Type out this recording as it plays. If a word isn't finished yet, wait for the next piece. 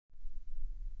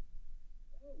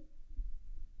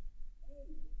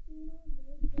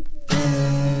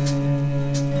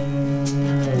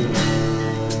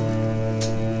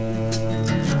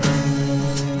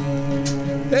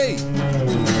Hey,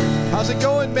 how's it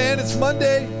going, man? It's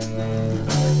Monday,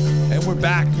 and we're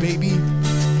back, baby.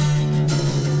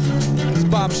 It's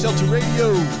Bomb Shelter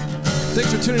Radio.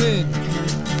 Thanks for tuning in.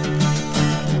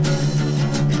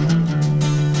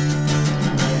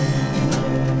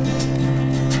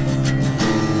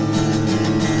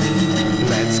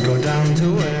 Let's go down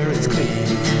to where it's clean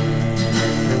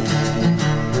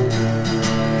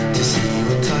to see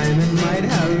what time it might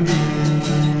have been.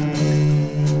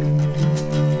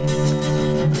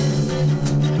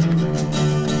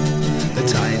 The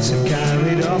tides have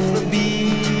carried off the beach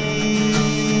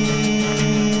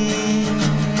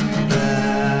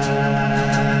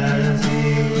as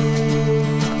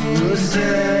you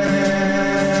said.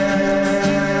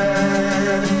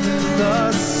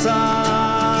 The sun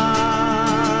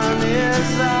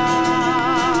is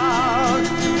out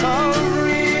of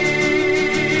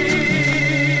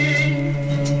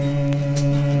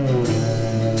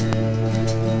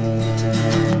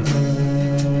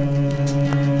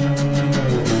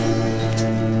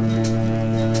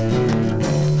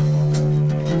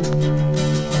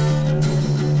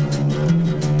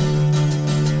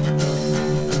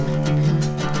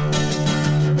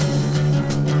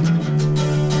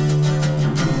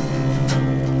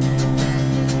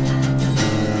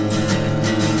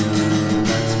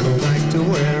Let's go back to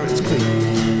where it's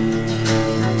clean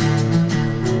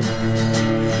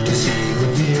to see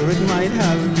what year it might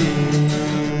have been.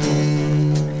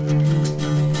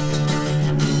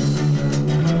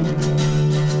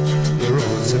 The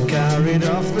roads have carried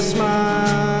off the smile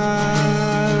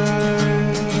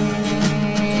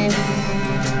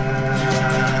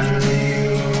as you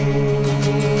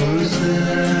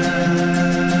said.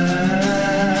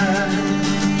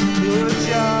 You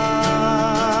judge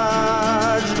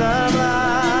the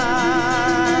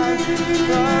black,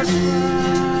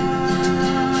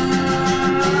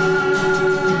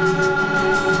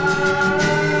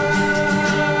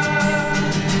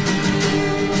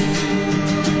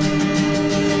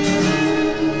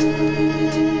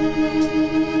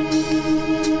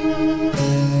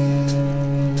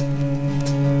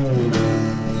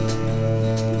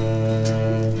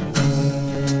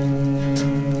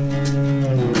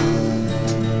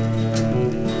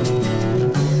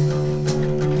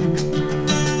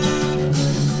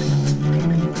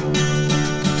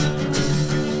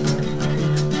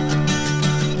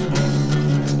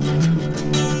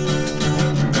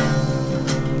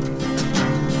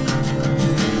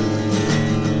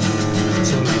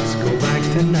 So let's go back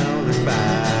to now and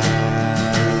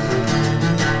back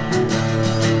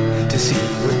to see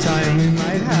what time we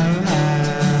might have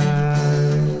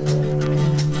had.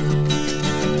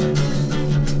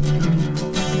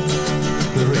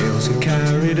 The rails have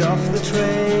carried off the train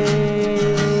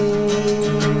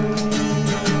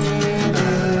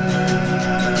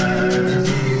as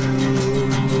you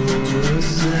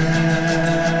said.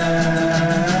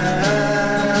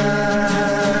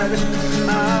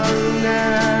 I'll never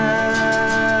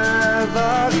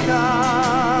come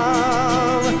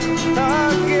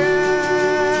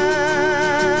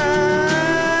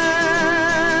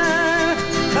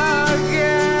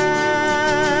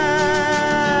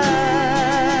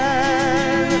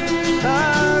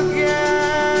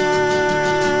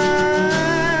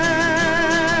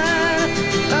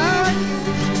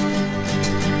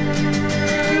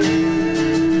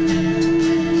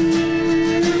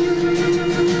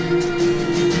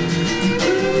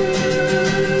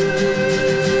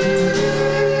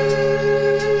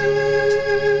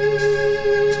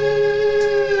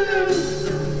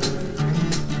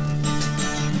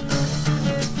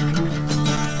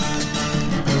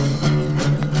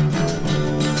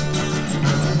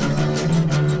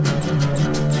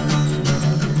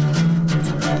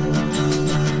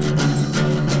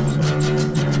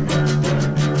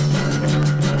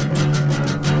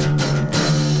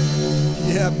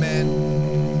Yeah,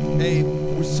 man. Hey,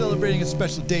 we're celebrating a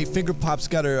special day. Finger Pop's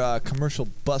got her commercial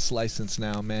bus license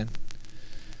now, man.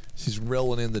 She's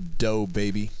rolling in the dough,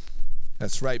 baby.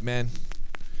 That's right, man.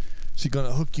 She's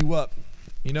gonna hook you up.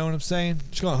 You know what I'm saying?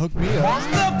 She's gonna hook me up.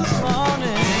 Woke up this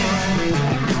morning,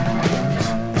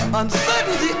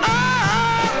 uncertainty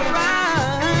all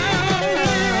around.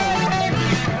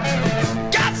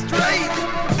 Got straight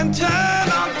and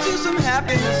turned on to some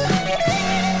happiness.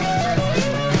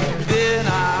 Then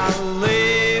I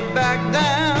lay back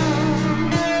down.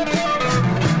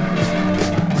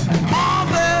 All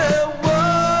there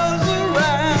was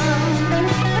around,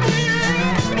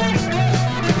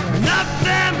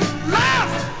 nothing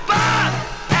left but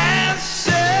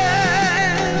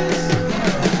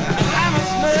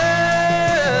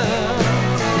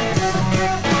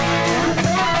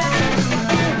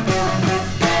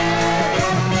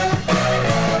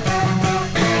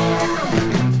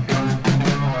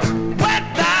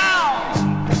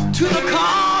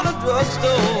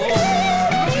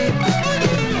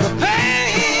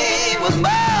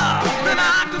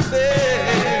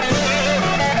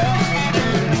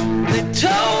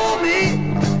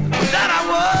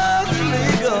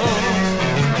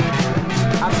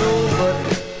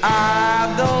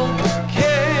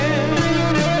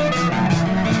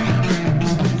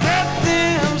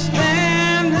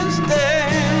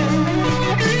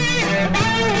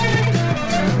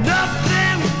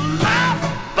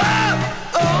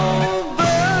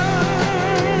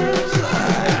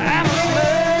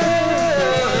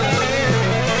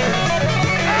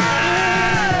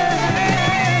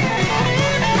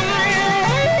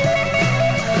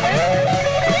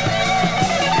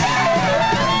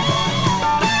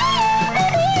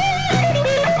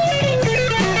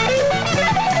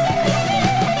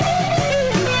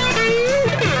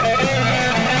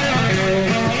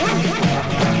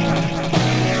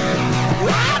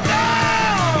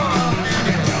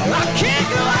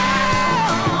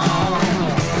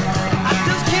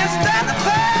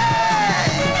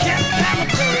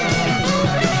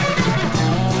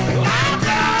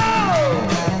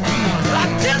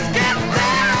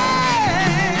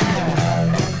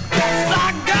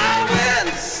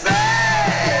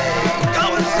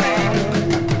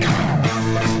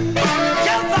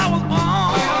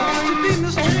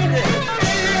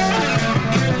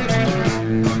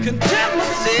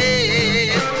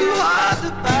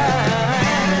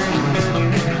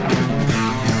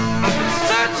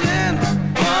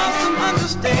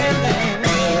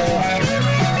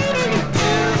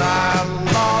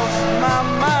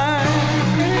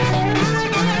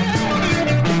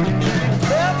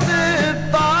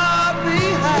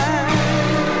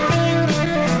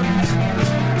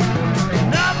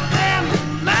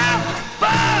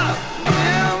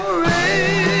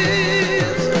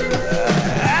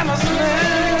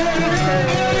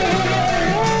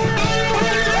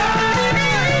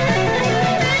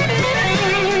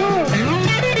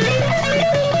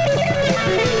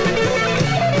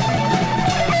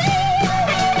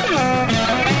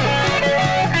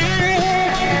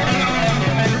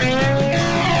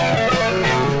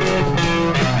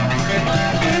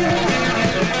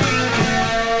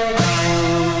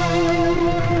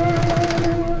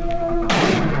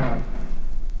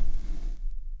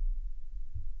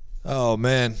Oh,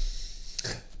 man.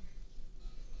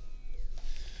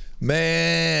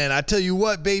 Man, I tell you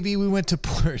what, baby, we went to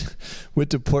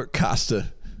Port Costa.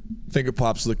 Finger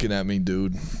Pop's looking at me,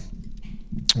 dude.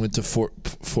 Went to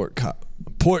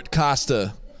Port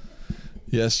Costa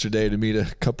yesterday to meet a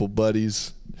couple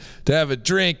buddies, to have a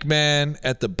drink, man,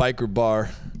 at the biker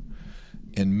bar.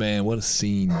 And man, what a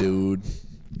scene, dude.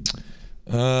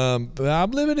 But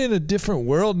I'm living in a different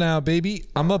world now, baby.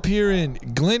 I'm up here in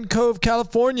Glen Cove,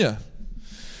 California,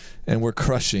 and we're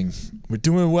crushing. We're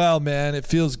doing well, man. It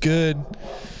feels good.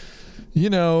 You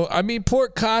know, I mean,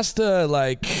 Port Costa,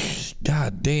 like,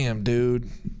 god damn, dude.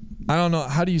 I don't know.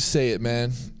 How do you say it,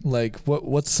 man? Like,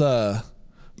 what's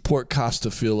Port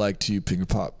Costa feel like to you, Finger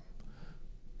Pop?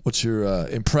 What's your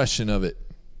impression of it?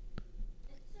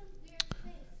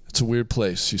 It's a weird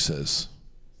place, she says.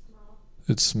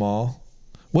 It's small.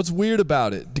 What's weird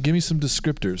about it? Give me some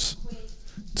descriptors.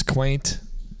 It's quaint.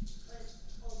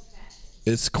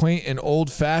 It's quaint and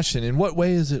old-fashioned. In what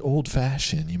way is it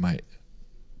old-fashioned, you might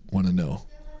want to know?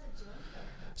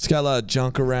 It's got a lot of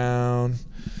junk around.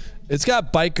 It's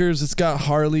got bikers. It's got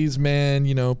Harleys, man.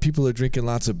 You know, people are drinking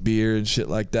lots of beer and shit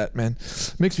like that, man.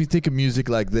 Makes me think of music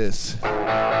like this.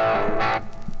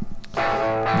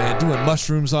 Man, doing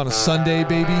mushrooms on a Sunday,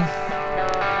 baby.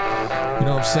 You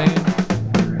know what I'm saying?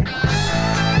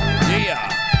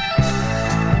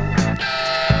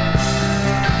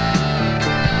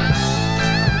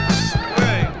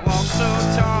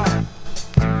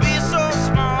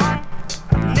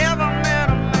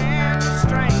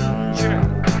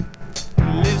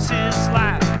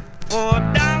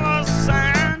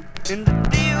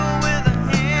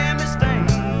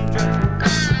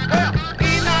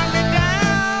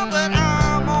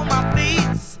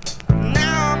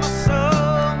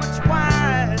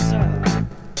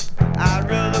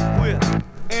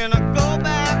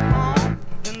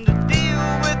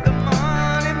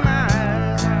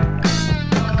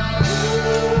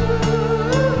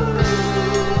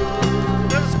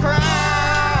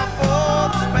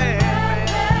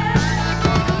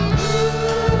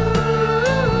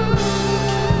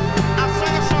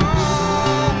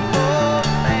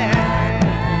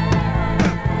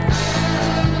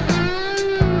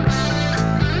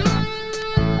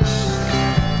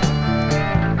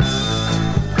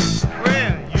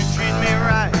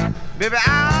 Baby,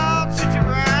 I'll treat you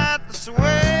right, that's the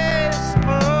way it's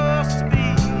supposed to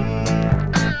be.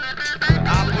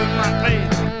 I put my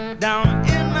faith down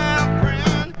in my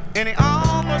friend, and he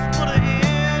almost put it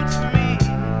into me.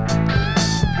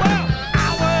 Well, I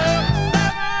work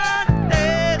 7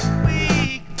 days a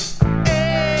week,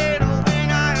 8 when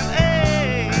I am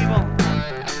able.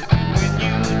 When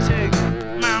you take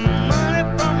my money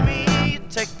from me, you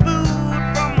take food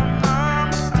from my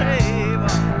mama's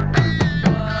table.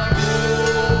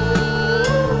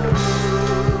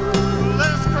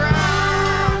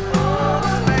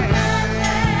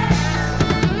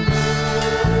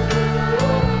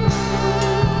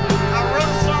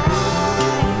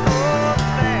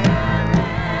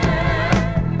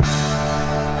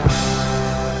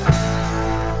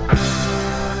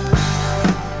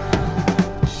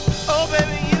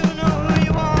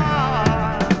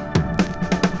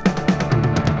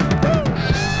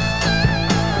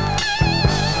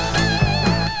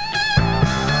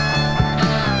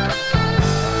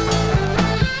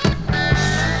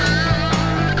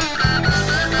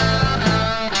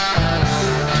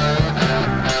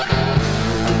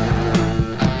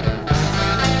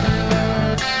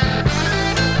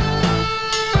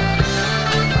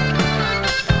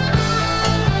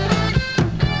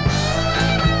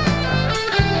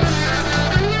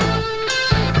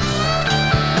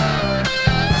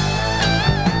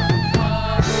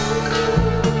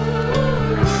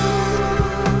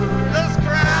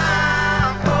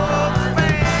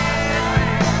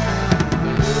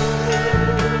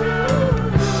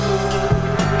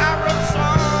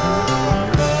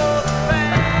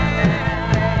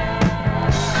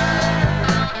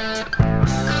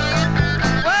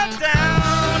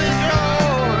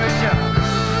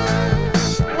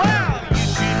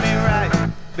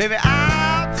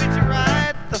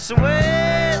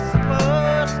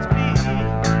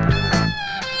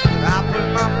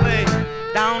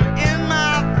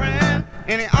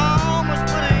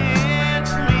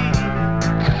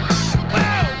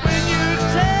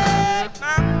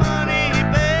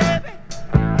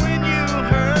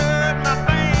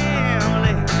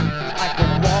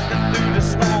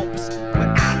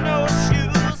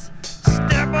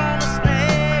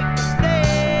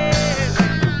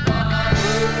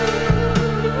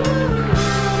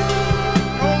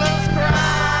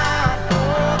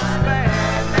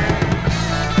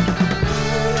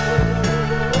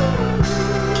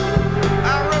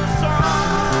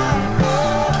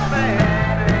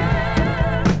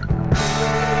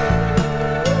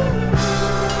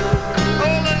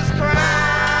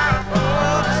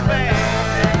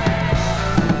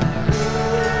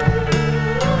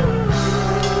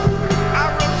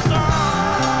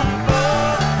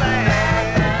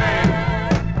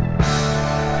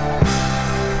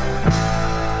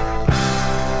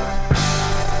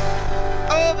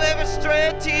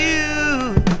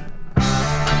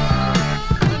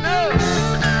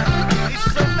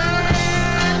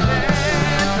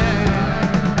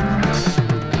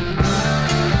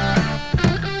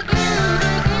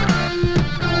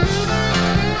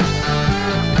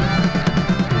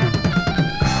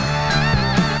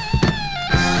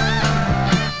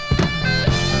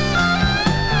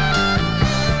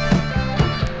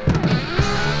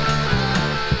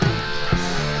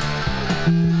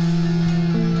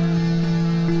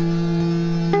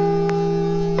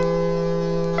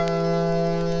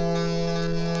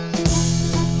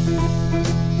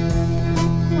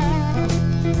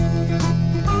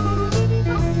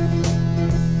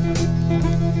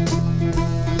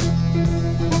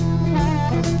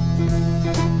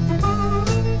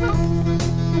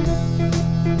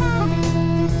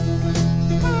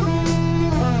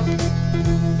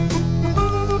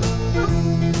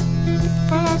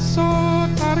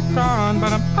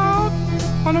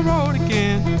 the road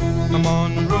again. I'm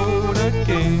on the road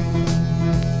again.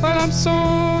 Well, I'm so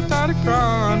tired of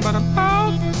crying, but I'm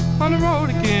out on the road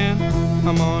again.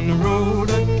 I'm on the road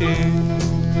again.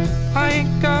 I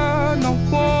ain't got no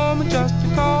woman just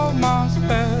to call my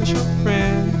special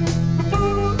friend.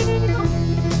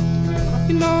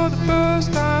 You know, the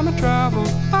first time I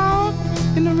traveled out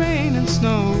in the rain and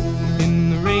snow, in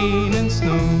the rain and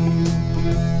snow.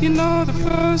 You know, the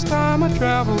first time I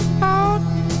traveled out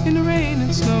in the rain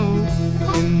and snow,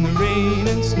 in the rain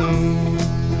and snow.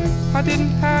 I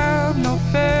didn't have no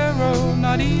pharaoh,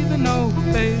 not even no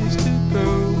place to go.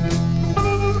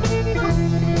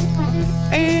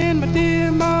 And my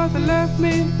dear mother left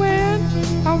me when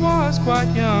I was quite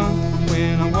young,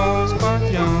 when I was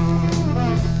quite young.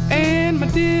 And my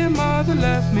dear mother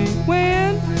left me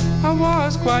when I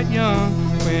was quite young,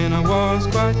 when I was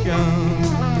quite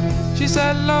young. She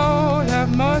said, Lord,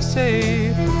 have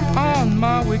mercy on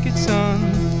my wicked son.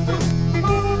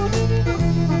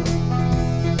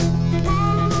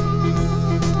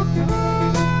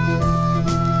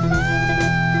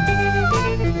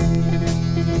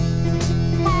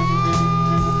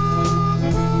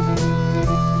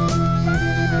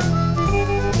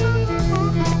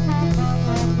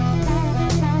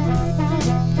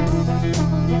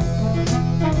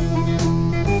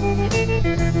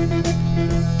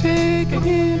 Take a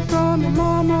hint from your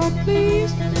mama,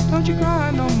 please. Don't you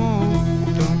cry no more.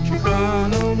 Don't you cry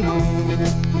no more.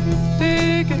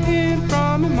 Take a hint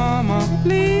from your mama,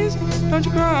 please. Don't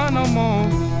you cry no more.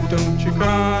 Don't you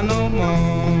cry no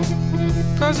more.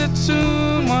 'Cause it's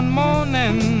soon one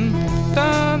morning.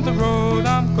 Down the road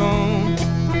I'm gone.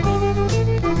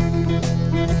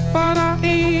 But I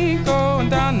ain't going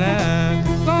down that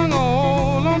long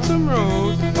old lonesome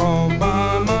road all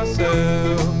by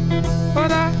myself.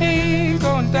 But I ain't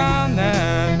going down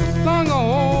that long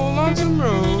old lonesome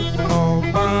road all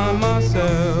by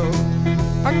myself.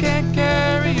 I can't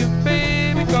carry you,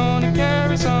 baby, gonna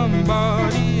carry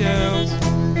somebody else.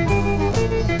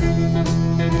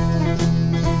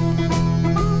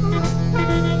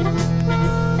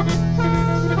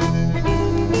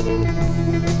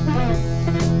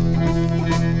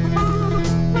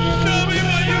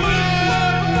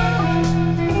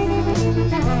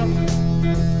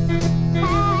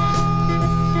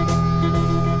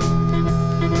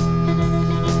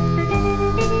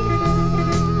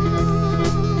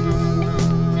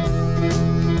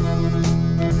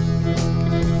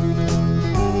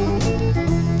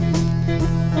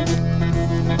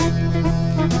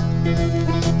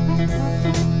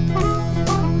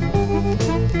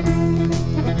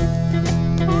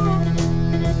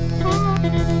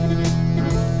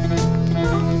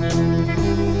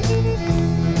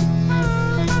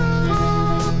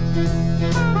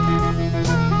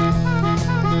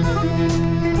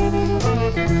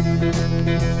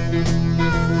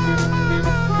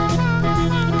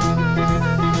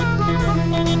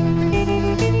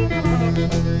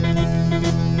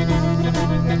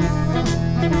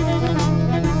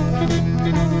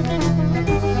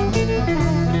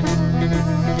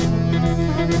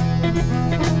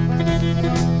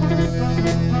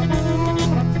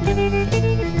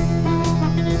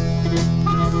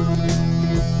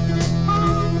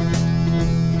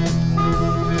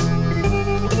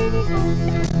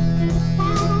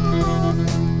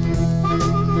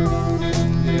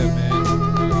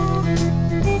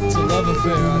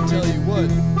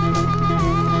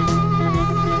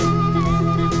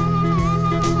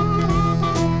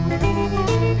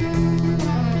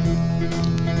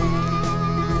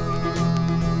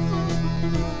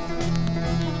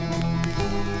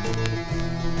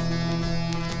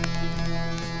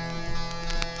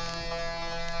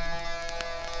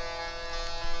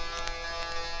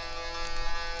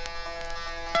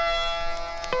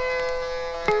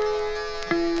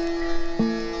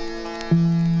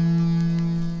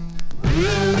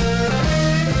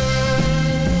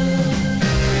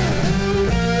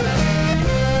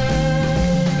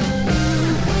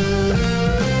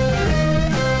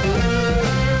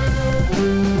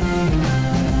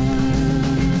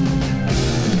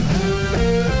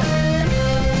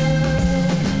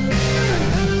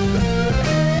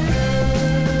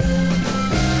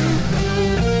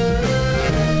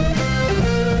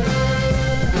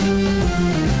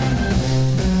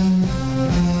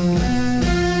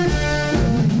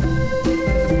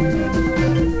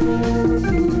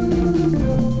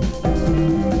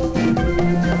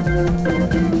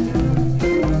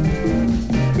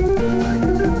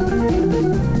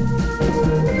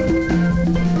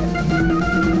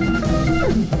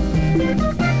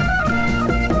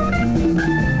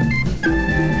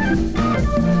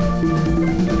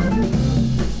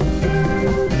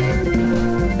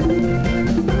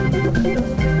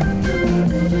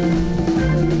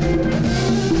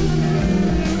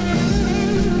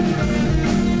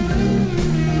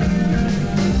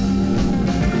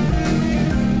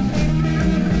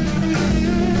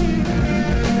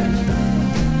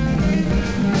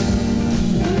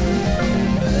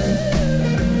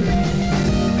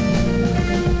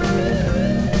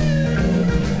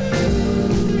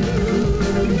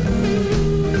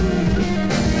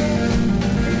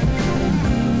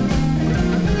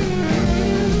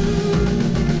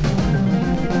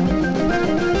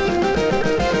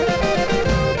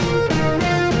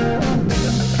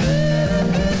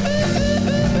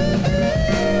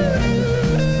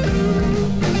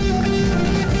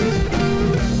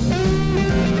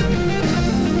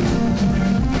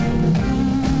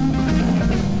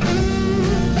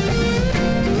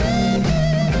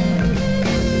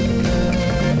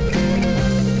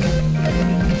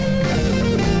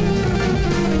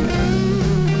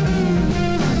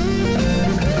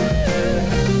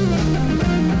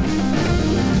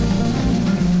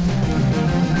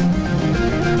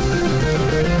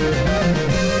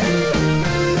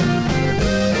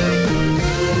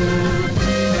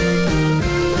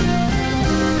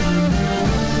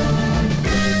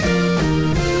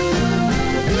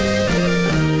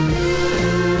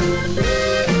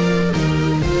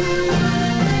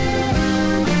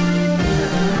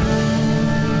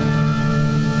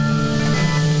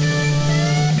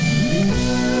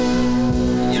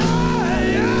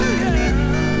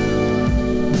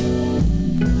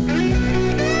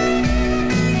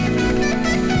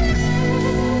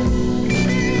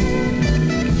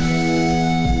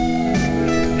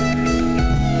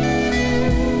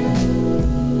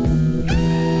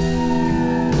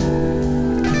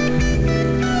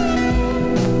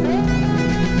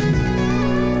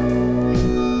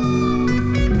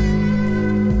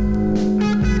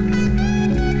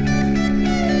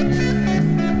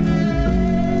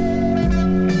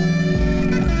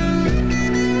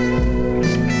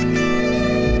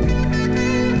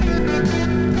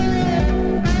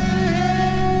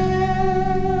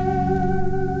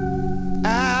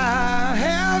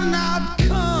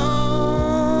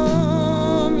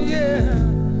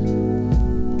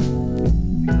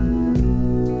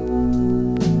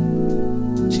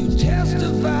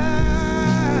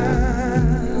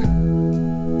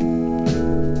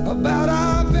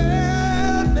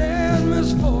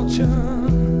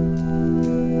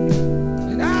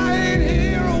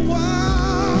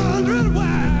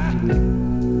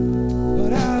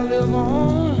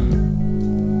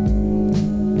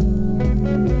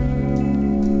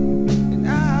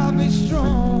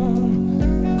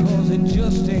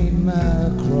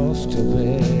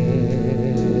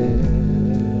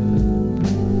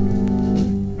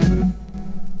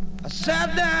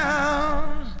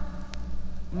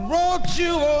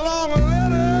 you a long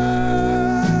letter.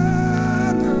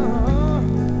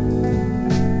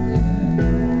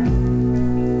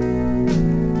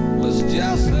 Was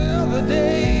just the other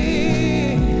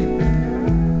day.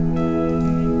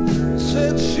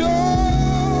 Said sure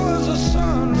as a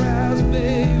sunrise,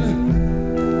 baby.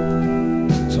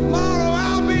 Tomorrow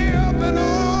I'll be up and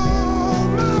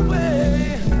on my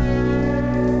way,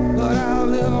 but I'll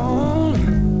live on.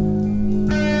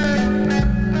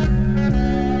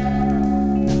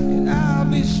 And I'll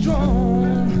be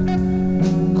strong,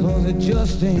 'cause it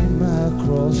just ain't my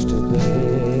cross to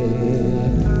bear.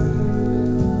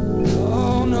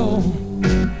 Oh no.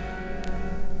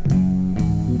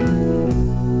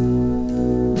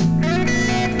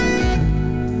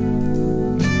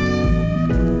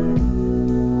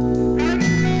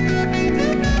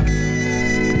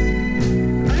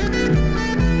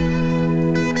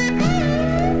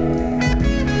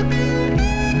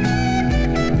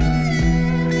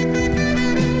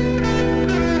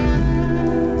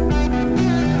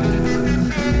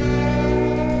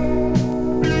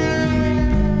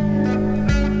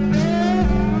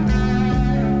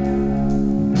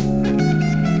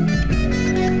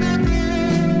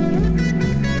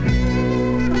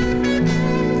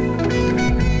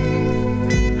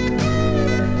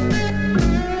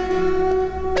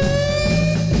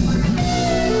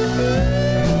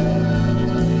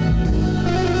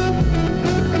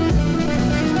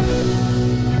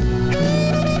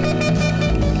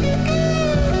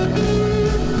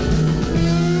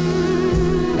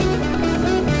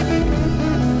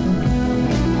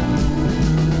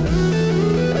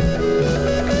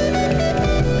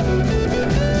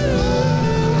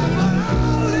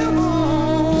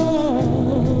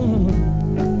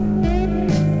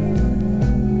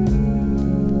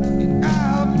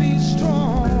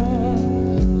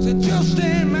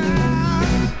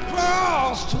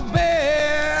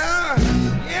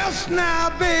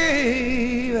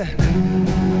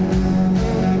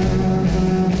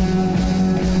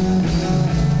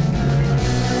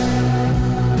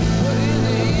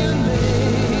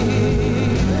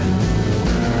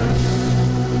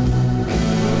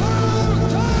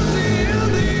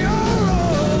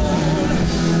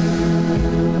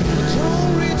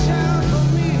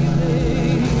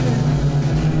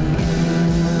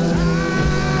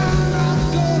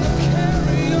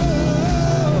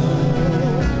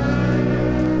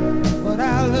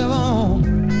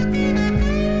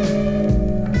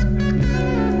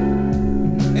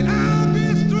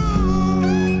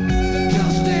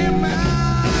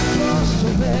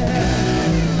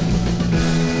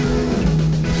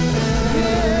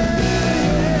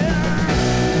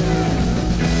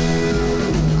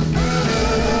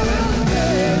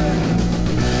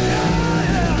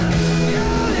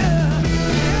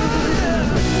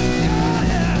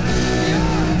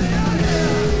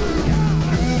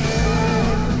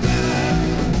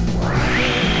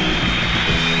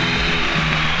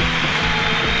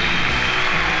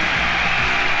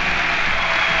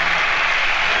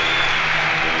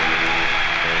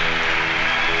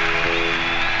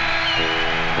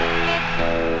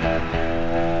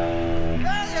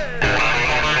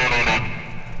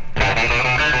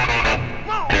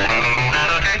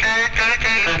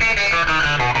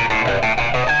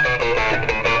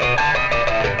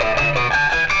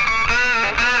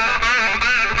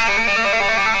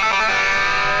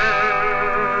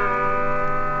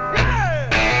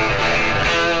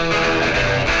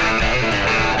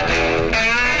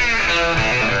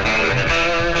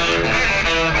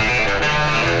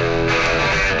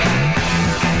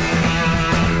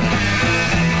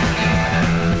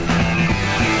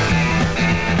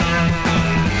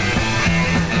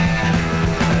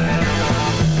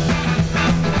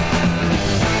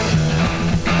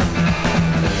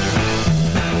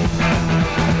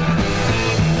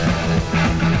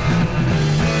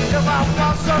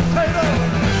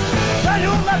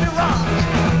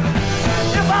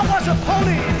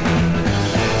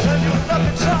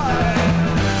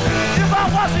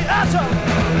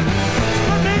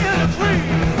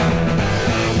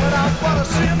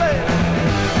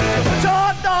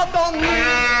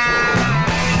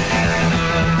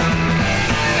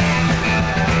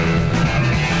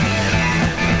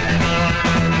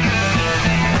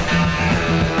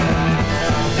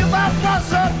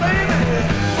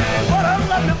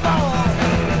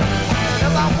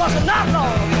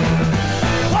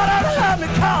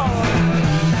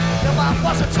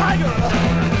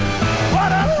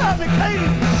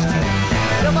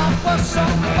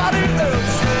 Somebody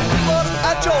else, but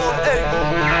at your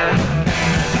age.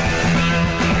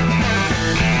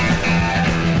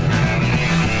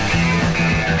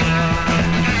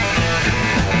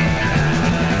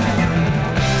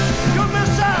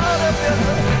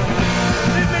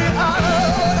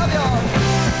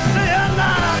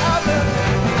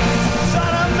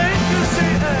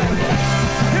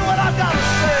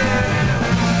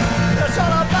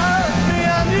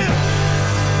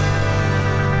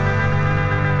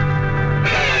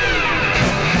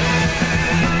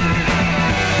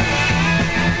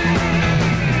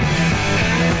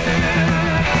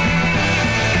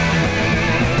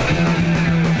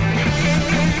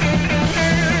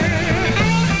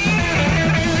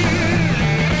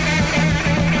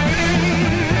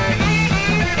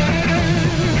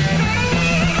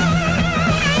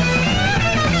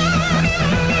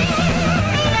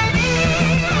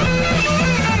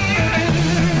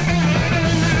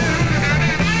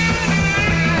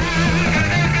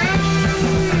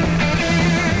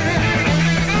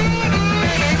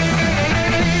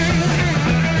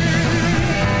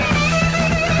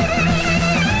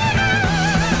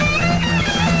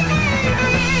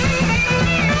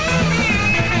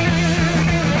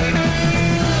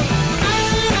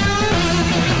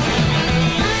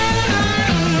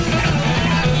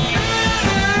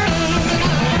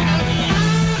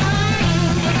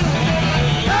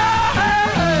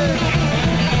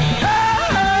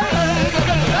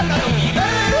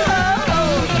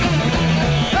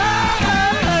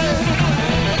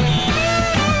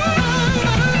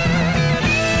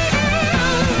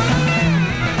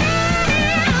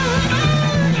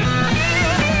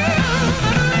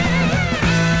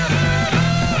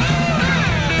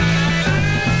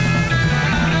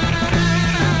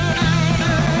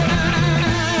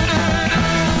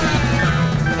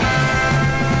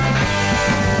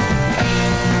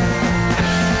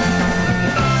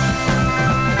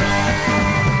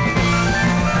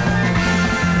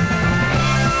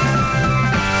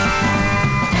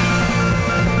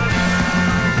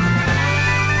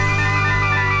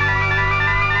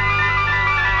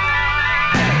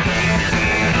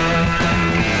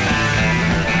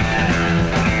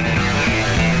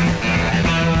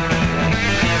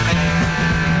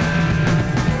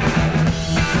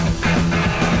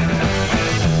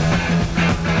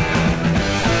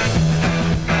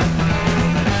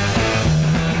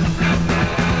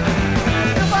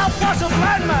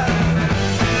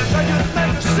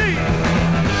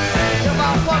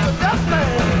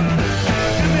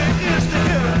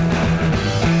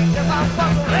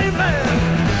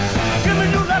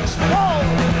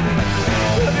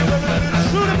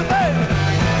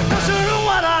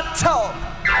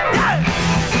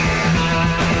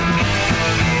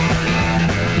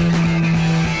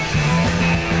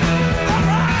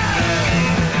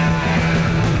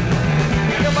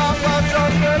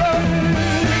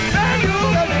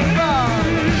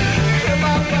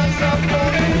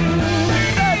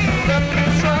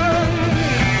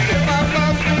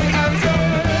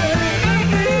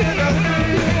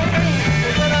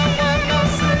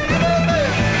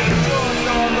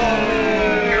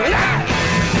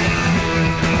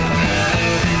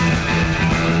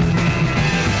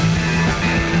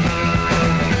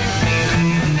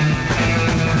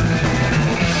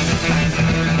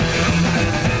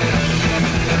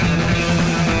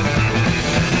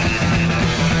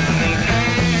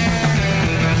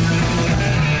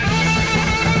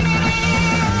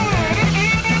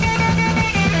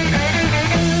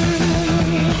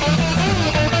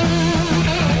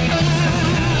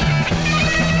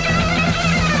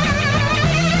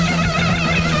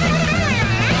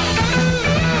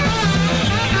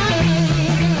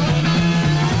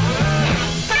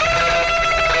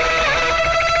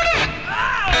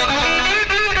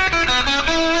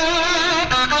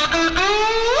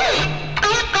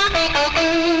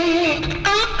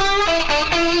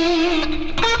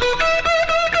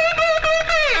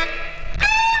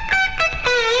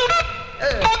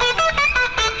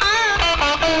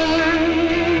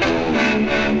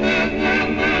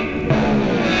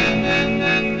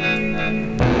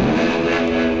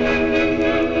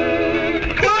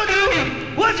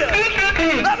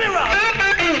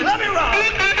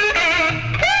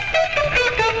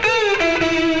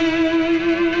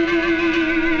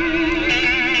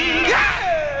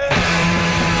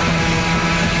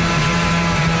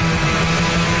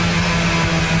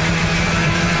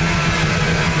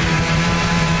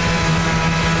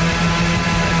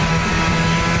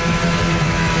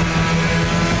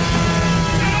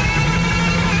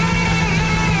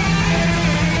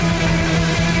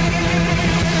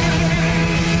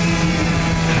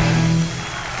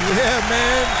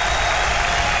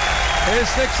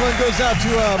 This next one goes out to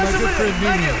my good friend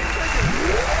Thank Mimi.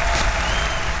 you.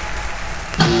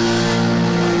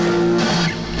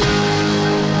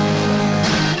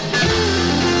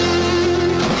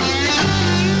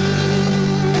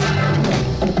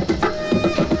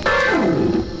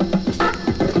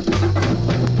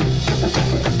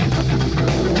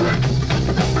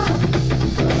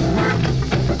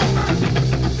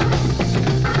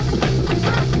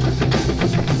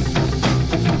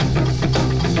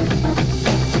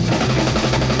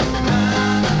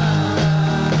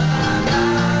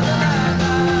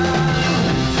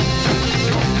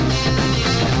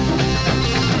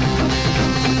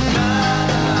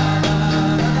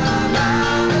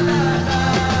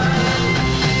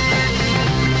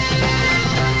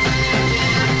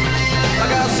 I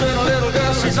got a certain little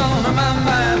girl, she's on my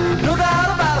mind. No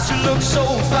doubt about it, she looks so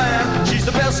fine. She's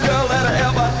the best girl that I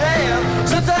ever had.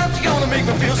 Sometimes you're gonna make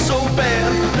me feel so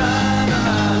bad. Na, na,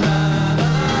 na,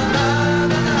 na,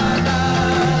 na, na, na,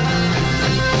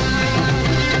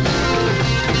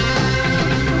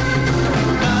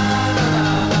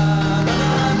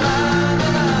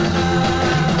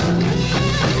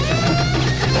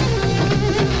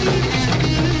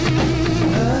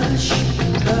 Hush,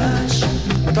 hush.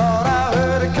 I thought I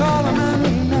heard her calling my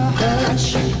name now.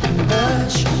 Hush,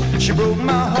 hush. She broke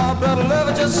my heart, but I love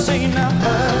her just the same now.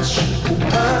 Hush,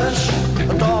 hush.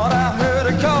 I thought I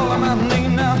heard her calling my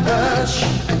name now. Hush,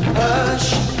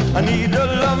 hush. I need her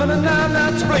loving and I'm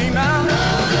not to blame now.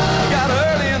 You got her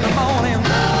early in the morning.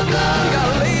 You got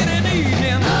her late in the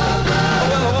evening.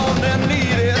 Well, I want and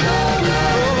need it.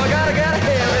 Oh, I gotta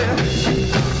have it.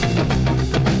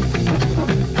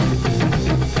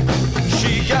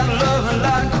 She got loving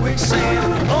like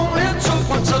quicksand. Only took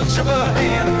one touch of her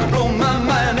hand. Blow my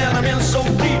mind and I'm in so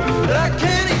deep that I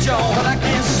can't eat y'all and I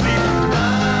can't sleep. Na,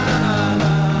 na,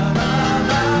 na, na,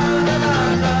 na, na, na,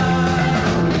 na.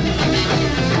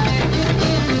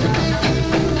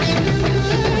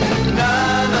 Na,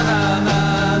 na, na, na,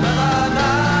 na, na,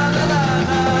 na, na,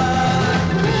 na.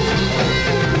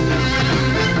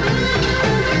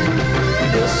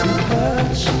 Listen,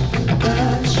 hush,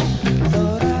 hush.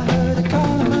 Thought I heard her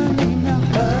calling my name now.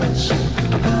 Hush,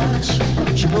 hush.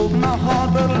 She broke my heart,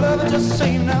 but I love her just the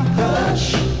same now.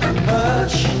 Hush,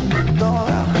 hush. Thought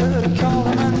I heard her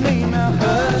calling my name now.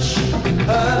 Hush,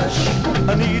 hush.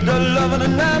 I need her loving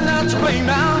and I'm not to blame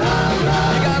now.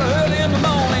 You got her early in the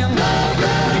morning.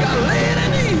 You got her late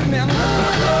in the evening.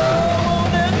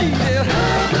 Oh, I need it.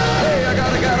 Hey, I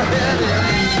gotta have it.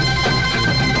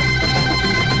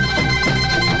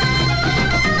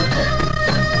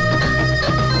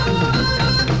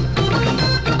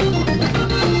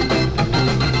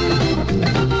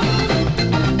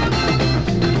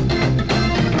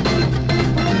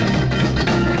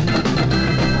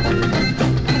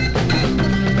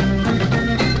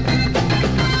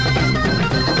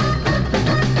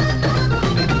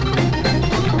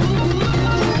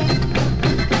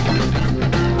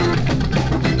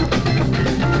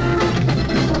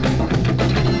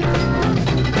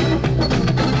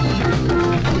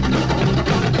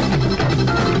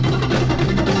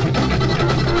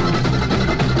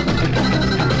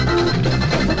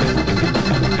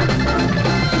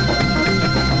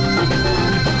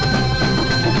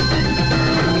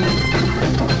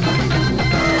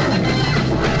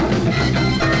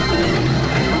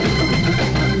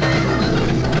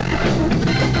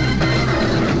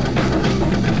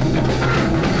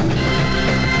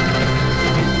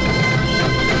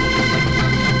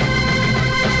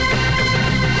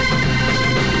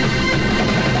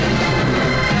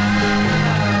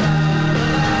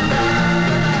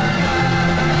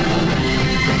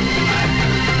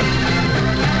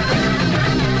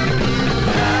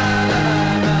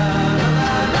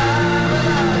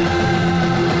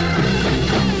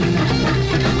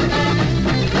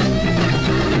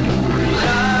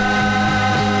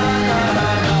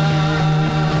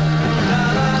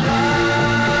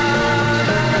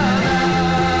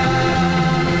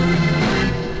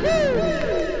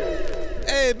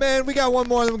 We got one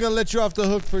more, then we're going to let you off the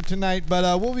hook for tonight,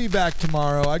 but we'll be back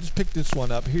tomorrow. I just picked this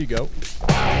one up. Here you go.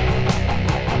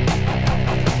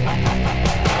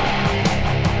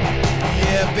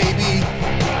 Yeah, baby.